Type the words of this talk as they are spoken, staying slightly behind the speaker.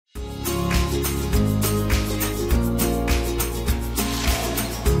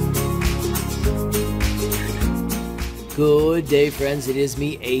Good day, friends. It is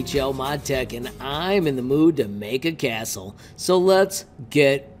me, HLModTech, and I'm in the mood to make a castle. So let's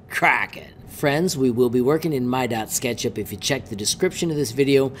get cracking. Friends, we will be working in My.Sketchup. If you check the description of this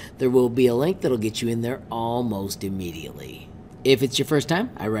video, there will be a link that'll get you in there almost immediately. If it's your first time,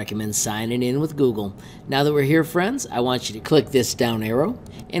 I recommend signing in with Google. Now that we're here, friends, I want you to click this down arrow,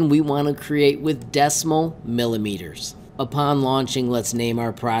 and we want to create with decimal millimeters. Upon launching, let's name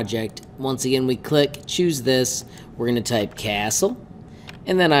our project. Once again, we click, choose this. We're going to type castle,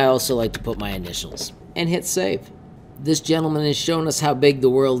 and then I also like to put my initials, and hit save. This gentleman has shown us how big the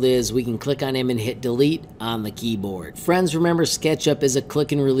world is. We can click on him and hit delete on the keyboard. Friends, remember SketchUp is a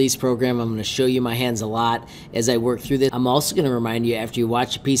click and release program. I'm going to show you my hands a lot as I work through this. I'm also going to remind you, after you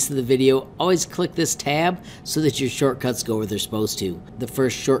watch a piece of the video, always click this tab so that your shortcuts go where they're supposed to. The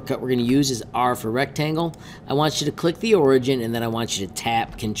first shortcut we're going to use is R for rectangle. I want you to click the origin, and then I want you to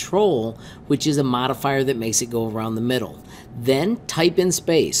tap Ctrl, which is a modifier that makes it go around the middle. Then type in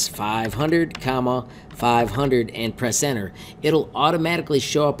space 500, 500, and press enter. It'll automatically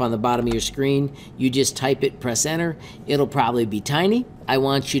show up on the bottom of your screen. You just type it, press enter. It'll probably be tiny. I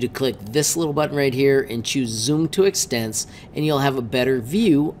want you to click this little button right here and choose zoom to extents, and you'll have a better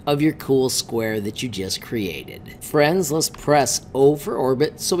view of your cool square that you just created. Friends, let's press O for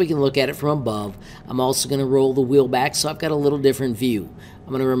orbit so we can look at it from above. I'm also going to roll the wheel back so I've got a little different view.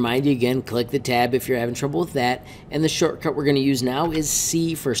 I'm going to remind you again, click the tab if you're having trouble with that, and the shortcut we're going to use now is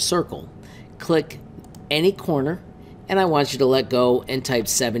C for circle. Click any corner, and I want you to let go and type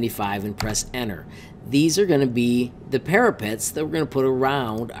 75 and press enter. These are going to be the parapets that we're going to put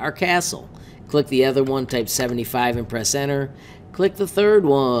around our castle. Click the other one, type 75 and press enter. Click the third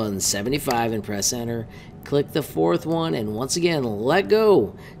one, 75 and press enter. Click the fourth one, and once again, let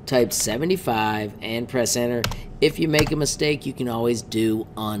go. Type 75 and press enter. If you make a mistake, you can always do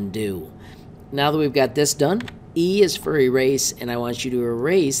undo. Now that we've got this done, E is for erase, and I want you to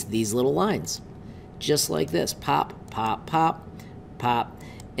erase these little lines. Just like this. Pop, pop, pop, pop.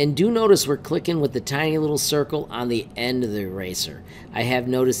 And do notice we're clicking with the tiny little circle on the end of the eraser. I have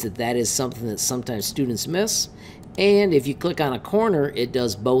noticed that that is something that sometimes students miss. And if you click on a corner, it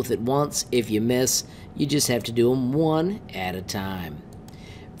does both at once. If you miss, you just have to do them one at a time.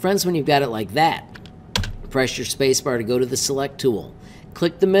 Friends, when you've got it like that, press your spacebar to go to the select tool.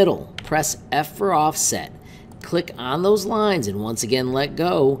 Click the middle, press F for offset. Click on those lines and once again let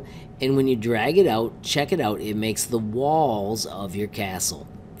go. And when you drag it out, check it out, it makes the walls of your castle.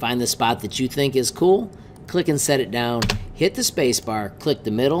 Find the spot that you think is cool, click and set it down, hit the spacebar, click the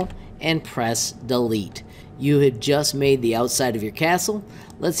middle, and press delete. You have just made the outside of your castle.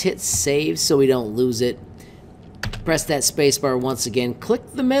 Let's hit save so we don't lose it. Press that spacebar once again, click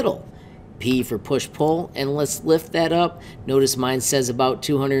the middle. P for push-pull, and let's lift that up. Notice mine says about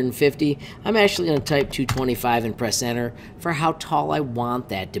 250. I'm actually going to type 225 and press enter for how tall I want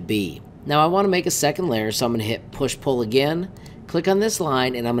that to be. Now I want to make a second layer, so I'm going to hit push-pull again. Click on this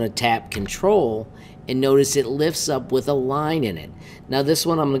line, and I'm going to tap Control, and notice it lifts up with a line in it. Now this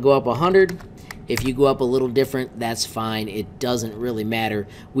one I'm going to go up 100. If you go up a little different, that's fine. It doesn't really matter.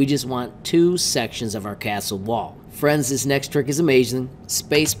 We just want two sections of our castle wall. Friends, this next trick is amazing.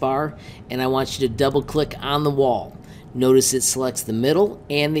 Spacebar, and I want you to double click on the wall. Notice it selects the middle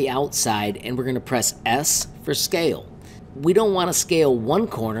and the outside, and we're going to press S for scale. We don't want to scale one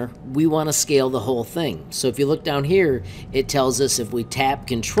corner, we want to scale the whole thing. So if you look down here, it tells us if we tap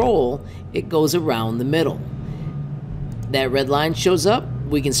Control, it goes around the middle. That red line shows up,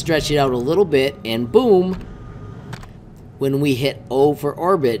 we can stretch it out a little bit, and boom! When we hit O for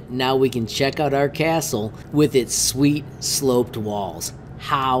orbit, now we can check out our castle with its sweet sloped walls.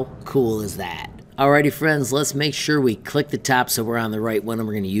 How cool is that? Alrighty friends, let's make sure we click the top so we're on the right one, and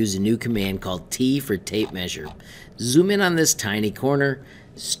we're going to use a new command called T for tape measure. Zoom in on this tiny corner,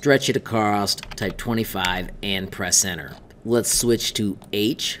 stretch it across, type 25 and press enter. Let's switch to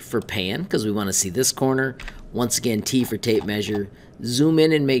H for pan because we want to see this corner. Once again, T for tape measure. Zoom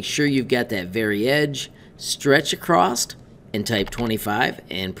in and make sure you've got that very edge. Stretch across and type 25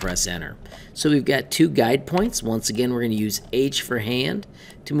 and press enter. So we've got two guide points. Once again, we're going to use H for hand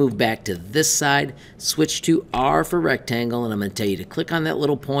to move back to this side. Switch to R for rectangle, and I'm going to tell you to click on that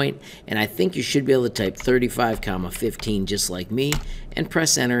little point, and I think you should be able to type 35, 15 just like me, and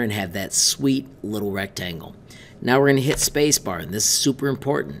press enter and have that sweet little rectangle. Now we're going to hit spacebar, and this is super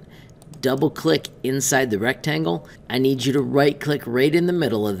important. Double click inside the rectangle. I need you to right click right in the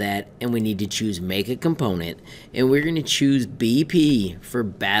middle of that, and we need to choose make a component, and we're going to choose BP for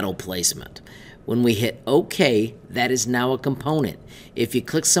battle placement. When we hit OK, that is now a component. If you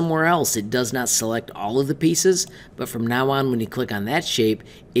click somewhere else, it does not select all of the pieces, but from now on when you click on that shape,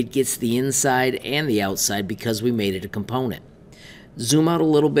 it gets the inside and the outside because we made it a component. Zoom out a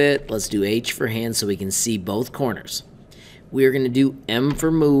little bit. Let's do H for hand so we can see both corners. We're going to do M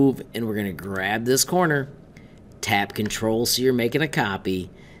for move, and we're going to grab this corner, tap Ctrl so you're making a copy,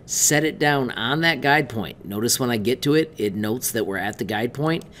 set it down on that guide point. Notice when I get to it, it notes that we're at the guide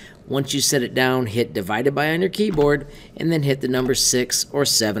point. Once you set it down, hit divided by on your keyboard, and then hit the number 6 or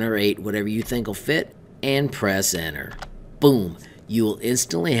 7 or 8, whatever you think will fit, and press enter. Boom. You will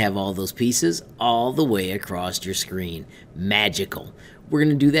instantly have all those pieces all the way across your screen. Magical. We're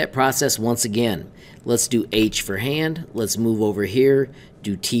going to do that process once again. Let's do H for hand. Let's move over here.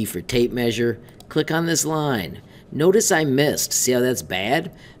 Do T for tape measure. Click on this line. Notice I missed. See how that's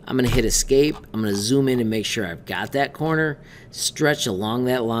bad? I'm going to hit escape. I'm going to zoom in and make sure I've got that corner. Stretch along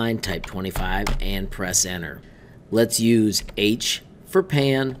that line, type 25, and press enter. Let's use H for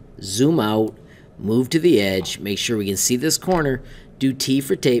pan. Zoom out. Move to the edge, make sure we can see this corner, do T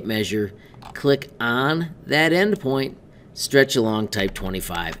for tape measure, click on that end point, stretch along, type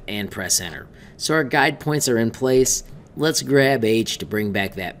 25, and press enter. So our guide points are in place. Let's grab H to bring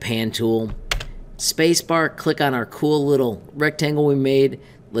back that pan tool. Spacebar, click on our cool little rectangle we made.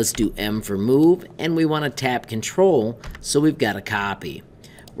 Let's do M for move, and we want to tap Control so we've got a copy.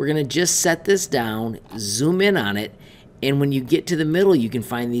 We're going to just set this down, zoom in on it, and when you get to the middle, you can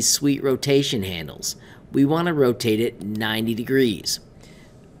find these sweet rotation handles. We want to rotate it 90 degrees.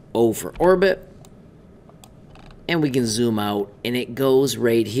 O for orbit, and we can zoom out, and it goes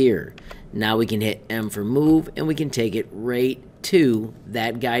right here. Now we can hit M for move, and we can take it right to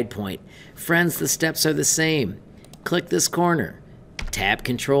that guide point. Friends, the steps are the same. Click this corner, tap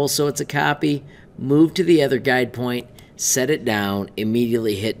Control so it's a copy, move to the other guide point, set it down,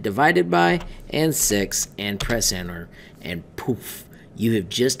 immediately hit divided by and 6 and press enter, and poof, you have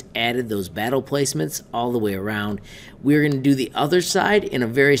just added those battle placements all the way around. We're going to do the other side in a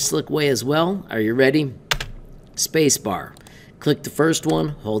very slick way as well. Are you ready? Spacebar. Click the first one,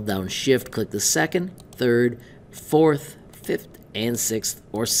 hold down shift, click the second, third, fourth, fifth, and sixth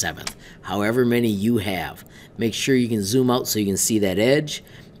or seventh, however many you have. Make sure you can zoom out so you can see that edge.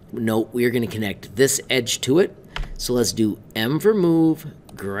 Note we're going to connect this edge to it. So let's do M for move,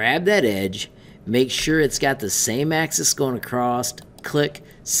 grab that edge, make sure it's got the same axis going across, click,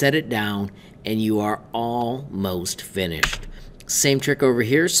 set it down, and you are almost finished. Same trick over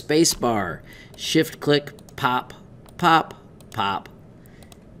here, spacebar, shift click, pop, pop, pop.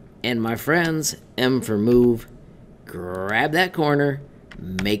 And my friends, M for move, grab that corner,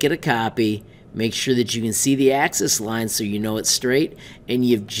 make it a copy, make sure that you can see the axis line so you know it's straight, and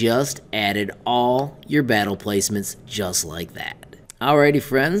you've just added all your battle placements just like that. Alrighty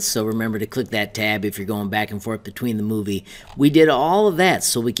friends, so remember to click that tab if you're going back and forth between the movie. We did all of that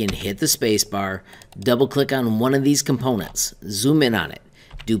so we can hit the space bar, double click on one of these components, zoom in on it,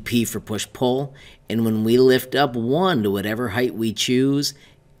 do P for push pull, and when we lift up one to whatever height we choose,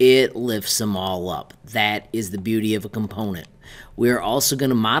 it lifts them all up. That is the beauty of a component. We're also going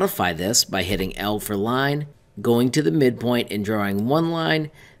to modify this by hitting L for line, going to the midpoint and drawing one line,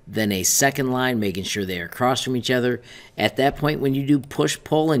 then a second line, making sure they are across from each other. At that point, when you do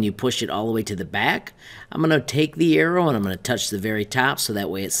push-pull and you push it all the way to the back, I'm going to take the arrow and I'm going to touch the very top so that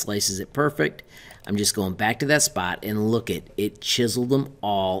way it slices it perfect. I'm just going back to that spot and look it chiseled them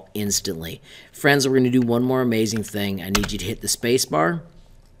all instantly. Friends, we're going to do one more amazing thing. I need you to hit the space bar.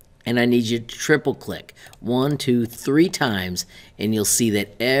 And I need you to triple click 1, 2, 3 times, and you'll see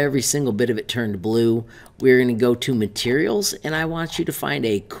that every single bit of it turned blue. We're going to go to materials, and I want you to find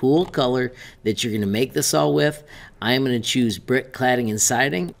a cool color that you're going to make this all with. I am going to choose brick cladding and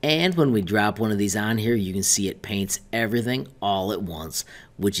siding, and when we drop one of these on here, you can see it paints everything all at once,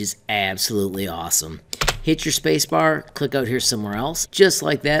 which is absolutely awesome. Hit your space bar, click out here somewhere else. Just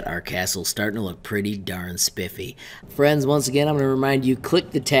like that, our castle's starting to look pretty darn spiffy. Friends, once again, I'm going to remind you, click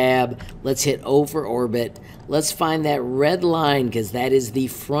the tab. Let's hit O for orbit. Let's find that red line because that is the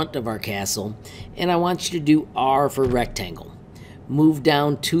front of our castle. And I want you to do R for rectangle. Move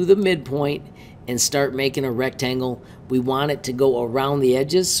down to the midpoint and start making a rectangle. We want it to go around the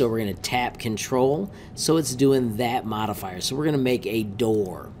edges, so we're going to tap Control. So it's doing that modifier. So we're going to make a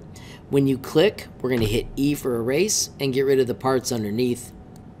door. When you click, we're going to hit E for erase and get rid of the parts underneath.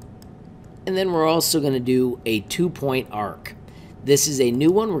 And then we're also going to do a 2-point arc. This is a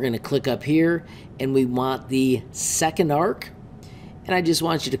new one. We're going to click up here and we want the second arc. And I just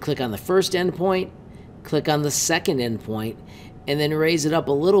want you to click on the first endpoint, click on the second endpoint, and then raise it up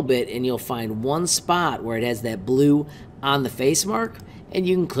a little bit and you'll find one spot where it has that blue on the face mark and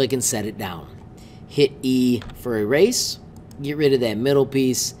you can click and set it down. hit E for erase, get rid of that middle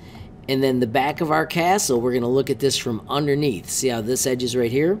piece, and then the back of our castle, we're going to look at this from underneath. See how this edge is right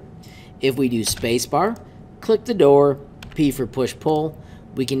here? If we do spacebar, click the door, P for push-pull,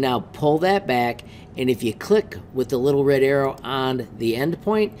 we can now pull that back, and if you click with the little red arrow on the end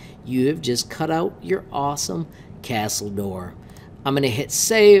point, you have just cut out your awesome castle door. I'm going to hit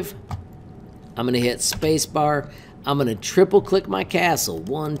save, I'm going to hit spacebar, I'm going to triple click my castle,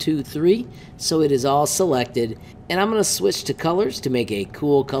 1, 2, 3, so it is all selected, and I'm going to switch to colors to make a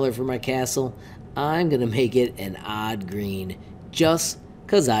cool color for my castle. I'm going to make it an odd green, just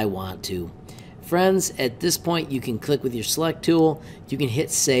because I want to. Friends, at this point you can click with your select tool, you can hit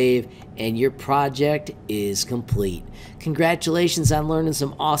save, and your project is complete. Congratulations on learning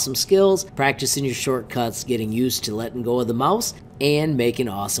some awesome skills, practicing your shortcuts, getting used to letting go of the mouse, and making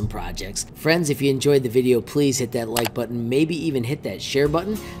awesome projects. Friends, if you enjoyed the video, please hit that like button, maybe even hit that share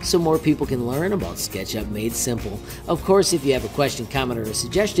button so more people can learn about SketchUp Made Simple. Of course, if you have a question, comment, or a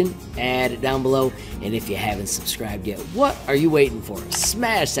suggestion, add it down below. And if you haven't subscribed yet, what are you waiting for?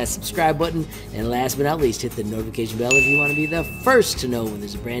 Smash that subscribe button, and last but not least, hit the notification bell if you want to be the first to know when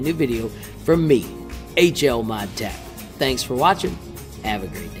there's a brand new video from me, HLModTech. Thanks for watching. Have a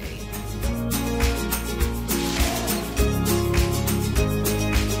great day.